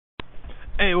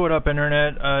Hey, what up,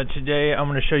 Internet? Today I'm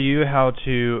going to show you how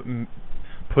to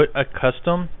put a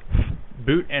custom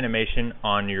boot animation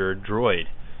on your droid.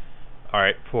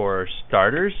 Alright, for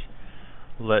starters,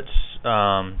 let's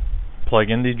plug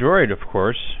in the droid, of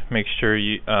course. Make sure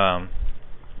you... Alright,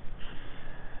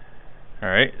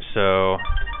 so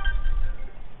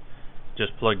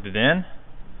just plugged it in.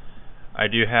 I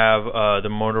do have the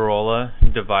Motorola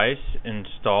device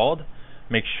installed.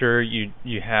 Make sure you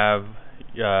have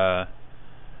your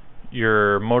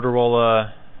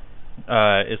Motorola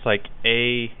it's like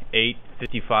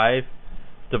A855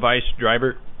 device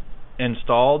driver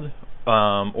installed,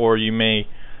 or you may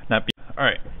not be.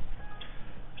 Alright,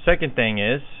 second thing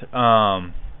is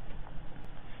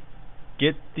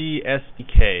get the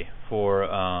SDK for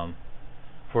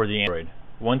the Android.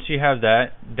 Once you have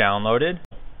that downloaded,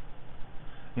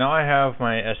 now I have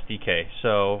my SDK.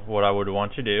 So what I would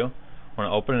want to do, I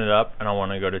want to open it up and I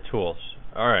want to go to Tools.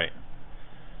 Alright,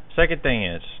 second thing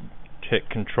is hit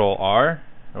Control R,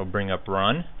 it'll bring up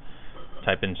Run,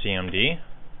 type in CMD,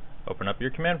 open up your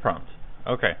command prompt.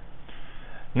 Okay,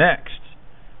 next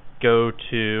go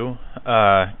to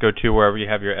wherever you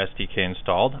have your SDK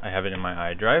installed. I have it in my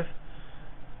iDrive.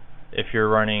 If you're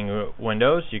running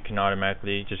Windows, you can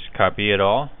automatically just copy it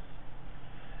all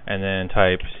and then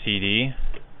type CD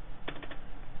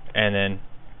and then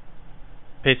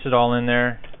paste it all in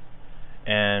there,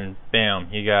 and bam,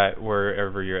 you got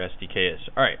wherever your SDK is.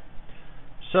 Alright,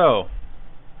 so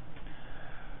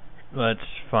let's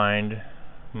find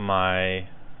my,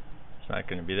 it's not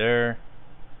going to be there.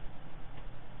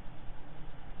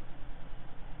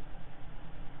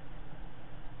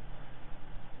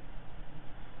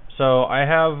 So I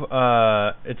have,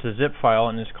 it's a zip file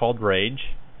and it's called Rage,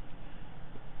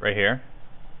 right here.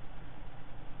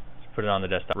 Let's put it on the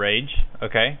desktop. Rage,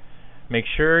 okay. Make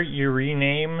sure you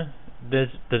rename the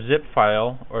zip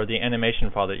file or the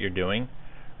animation file that you're doing.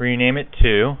 Rename it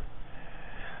to,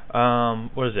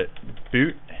 what is it?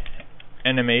 Boot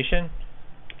animation.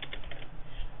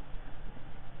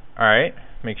 Alright,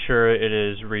 make sure it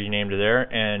is renamed there,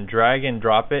 and drag and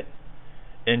drop it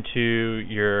into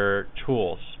your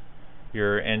tools,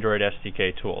 your Android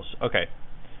SDK tools. Okay.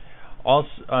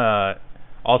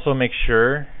 Also make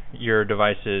sure your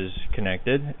device is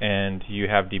connected and you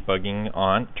have debugging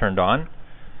turned on.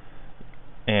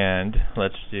 And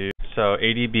let's do so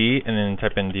ADB and then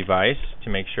type in device to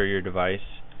make sure your device,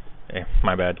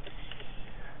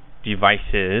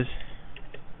 devices,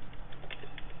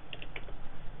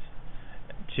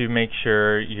 to make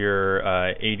sure your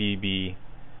ADB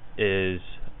is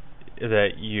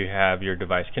that you have your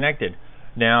device connected.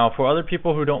 Now, for other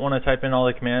people who don't want to type in all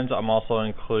the commands, I'm also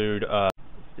include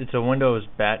it's a Windows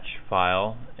batch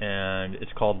file and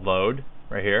it's called load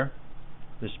right here,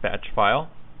 this batch file.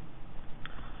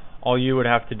 All you would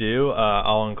have to do,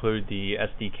 I'll include the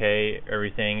SDK,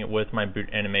 everything with my boot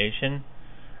animation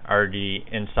already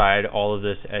inside all of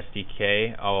this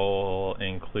SDK. I'll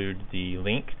include the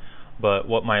link, but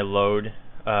what my load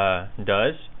does,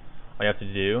 all you have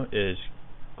to do is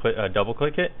double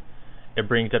click it. It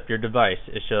brings up your device.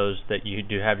 It shows that you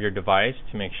do have your device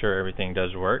to make sure everything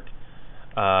does work.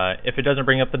 If it doesn't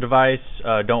bring up the device,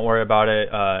 don't worry about it.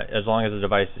 As long as the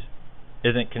device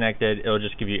isn't connected, it'll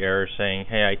just give you errors saying,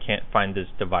 hey, I can't find this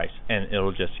device, and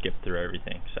it'll just skip through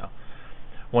everything. So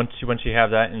once you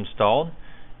have that installed,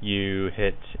 you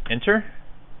hit enter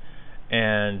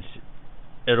and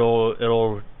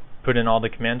it'll put in all the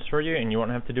commands for you and you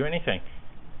won't have to do anything,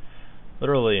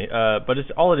 literally. But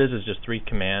all it is just 3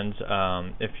 commands.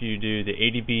 If you do the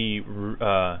ADB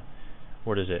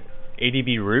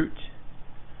ADB root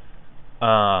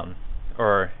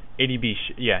or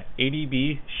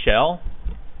ADB shell,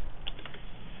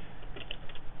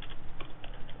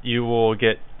 you will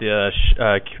get the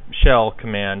shell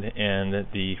command in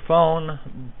the phone,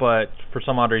 but for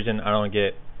some odd reason I don't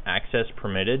get access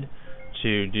permitted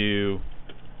to do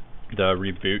the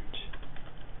reboot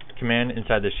command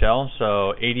inside the shell,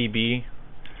 so ADB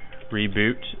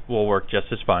reboot will work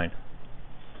just as fine.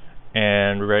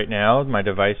 And right now my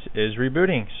device is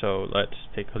rebooting, so let's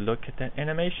take a look at that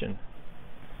animation.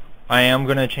 I am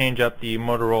going to change up the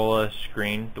Motorola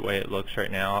screen the way it looks right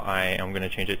now. I am going to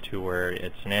change it to where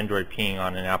it's an Android peeing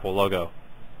on an Apple logo.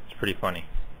 It's pretty funny.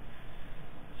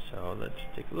 So let's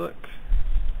take a look.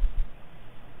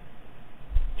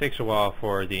 It takes a while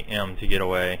for the M to get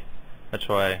away. That's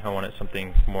why I wanted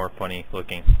something more funny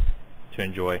looking to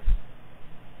enjoy.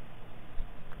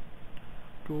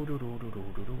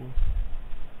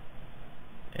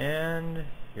 And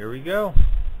here we go.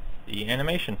 The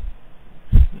animation.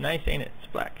 Nice, ain't it? It's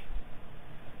black.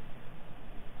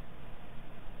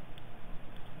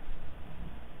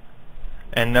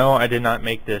 And no, I did not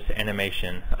make this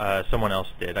animation. Someone else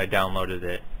did. I downloaded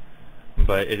it.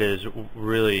 But it is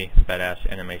really badass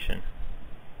animation.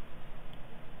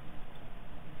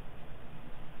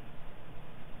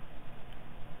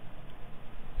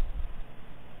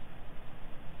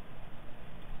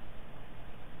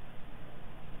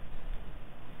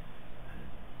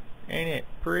 Ain't it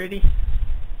pretty?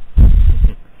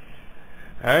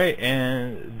 Alright,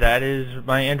 and that is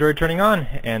my Android turning on,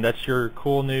 and that's your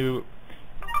cool new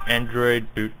Android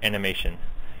boot animation.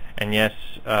 And yes,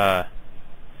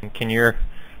 can your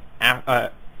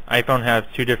iPhone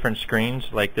have two different screens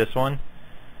like this one?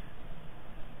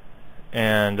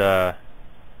 And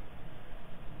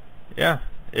yeah,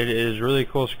 it is really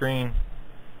cool screen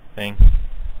thing.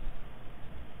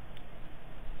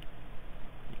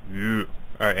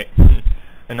 Alright,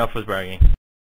 enough was bragging.